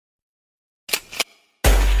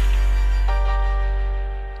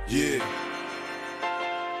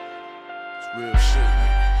Real shit,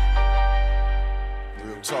 man.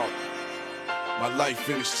 Real talk. My life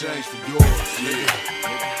in exchange for yours, yeah.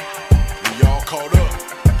 We all caught up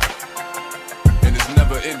in this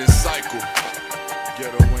never-ending cycle.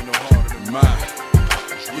 Ghetto ain't no harder than mine.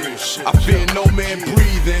 Real shit. I fear no man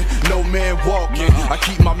breathing, no man walking. I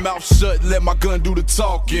keep my mouth shut, let my gun do the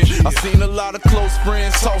talking. I seen a lot of close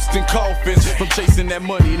friends tossed in coffins from chasing that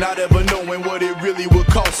money, not ever knowing what it really would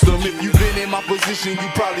cost them. If you've been in my position, you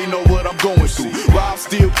probably know what I'm going through. Rob,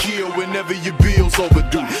 steal, kill whenever your bill's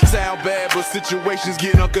overdue. Sound bad, but situations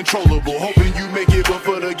get uncontrollable. Hoping you make it, but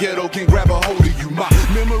for the ghetto can grab a hold of you. My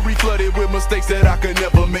memory flooded with mistakes that I could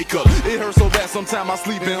never make up. It hurts so bad sometimes I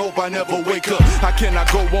sleep and hope I never wake up. How can I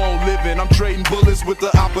go on living? I'm trading bullets with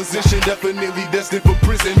the opposition, definitely destined for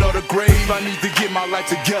prison or the grave. I need to get my life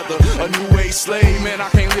together, a new age slave. Man, I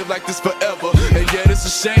can't live like this forever. And yet it's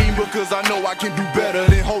a shame because I know I can do better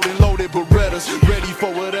than holding loaded Berettas, ready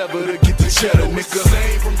for whatever to get the cheddar, nigga.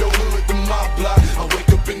 Same from your hood to my block. I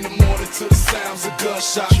wake up in the morning to the sounds of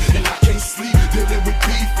gunshots, and I can't sleep dealing with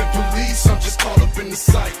beef and police. I'm just caught up in the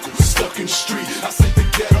cycle, stuck in the street. I say the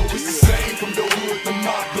ghetto is the same from your hood to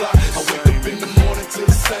my block. I wake up in the morning to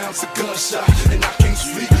the sounds of gunshots, and I can't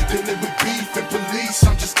sleep dealing with beef and police.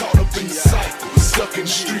 I'm just caught up in the cycle, stuck in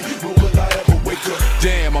the street. When will I ever wake up?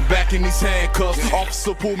 Damn, I'm back in these handcuffs.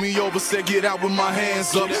 Officer pulled me over, said get out with my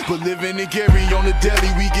hands up. But living in Gary on the deli,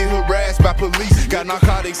 we get harassed by police. Got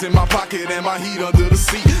narcotics in my pocket and my heat under the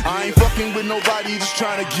seat. I ain't fucking with nobody, just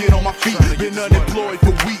trying to get on my feet. Been unemployed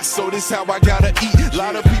for weeks, so this how I gotta eat. A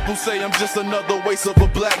lot of people say I'm just another waste of a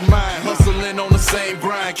black mind. Hustling on the same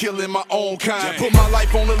grind, killing my own kind. Put my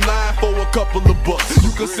life on the line for a couple of bucks. You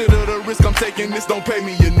consider the risk I'm taking, this don't pay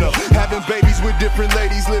me enough. Having babies with different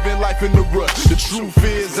ladies, living life in the rush. The truth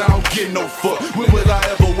is I don't get no fuck. When will I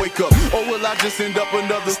ever wake up? Or will I just end up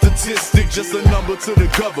another statistic, just a number to the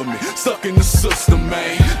government, stuck in the system,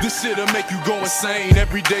 man? This shit'll make you go insane.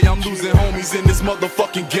 Every day I'm losing homies in this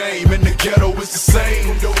motherfucking game, and the ghetto is the same.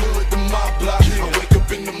 From your hood to my block, I wake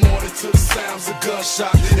up in the morning to the sounds of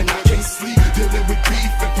gunshots, and I can't sleep dealing with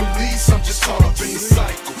beef and police. I'm just caught up in the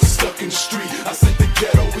cycle, stuck in the street. I said the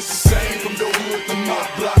ghetto is the same. From your hood to my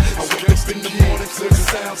block, I wake up in the morning to the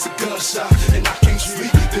sounds of gunshots, and I can't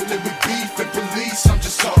sleep dealing with beef and police. I'm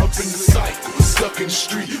just caught up in the cycle, stuck in the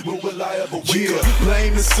street. When will I ever wake up?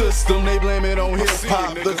 Blame the system, they blame it on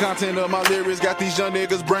hip-hop. The content of my lyrics got these young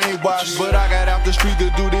niggas brainwashed. But I got out the street to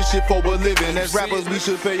do this shit for a living. As rappers, we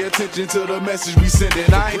should pay attention to the message we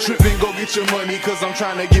sending. I ain't tripping, go get your money, cause I'm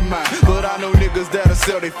trying to get mine. But I know niggas that'll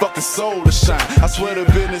sell they fucking soul to shine. I swear the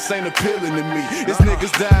business ain't appealing to me. It's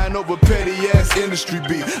niggas dying over petty ass industry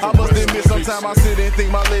beef. I must admit, sometimes I sit and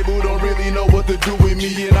think my label don't really know what to do with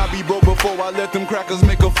me. And I be broke before I let them crackers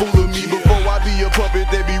make a fool of me. Before I be a puppet,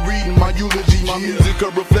 they be reading my eulogy. My music a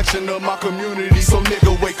reflection of my community. So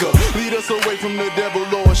nigga, wake up, lead us away from the devil,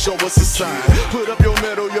 Lord, show us a sign. Put up your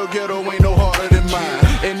medal, your ghetto ain't no harder than mine.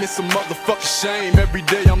 And it's a motherfucking shame. Every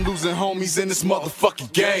day I'm losing homies in this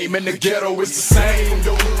motherfucking game, and the ghetto is the same. From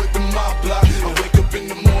your hood to my block, I wake up in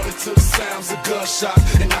the morning to the sounds of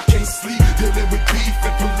gunshots, and I can't sleep dealing with beef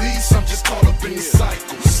and police. I'm just caught up in the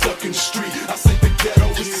cycle, stuck in the street. I say the ghetto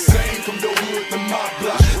is the same. From your hood to my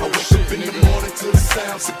block, I wake up in the morning to the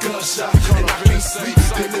sounds of gunshots, and I can't sleep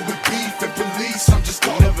dealing with beef and police. I'm just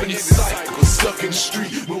caught up in the cycle, stuck in the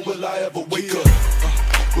street. When will I ever wake up?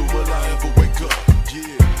 When will I ever wake up?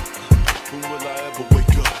 Yeah. When will I ever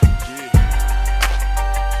wake up? Yeah.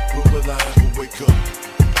 When will I ever wake up?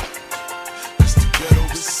 Cause the ghetto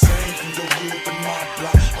is the same. From your hood to my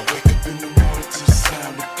block, I wake up in the morning to the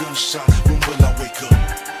sound of gunshots. When will I wake up?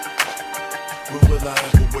 When will I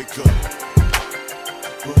ever wake up?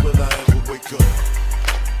 When will I ever wake up?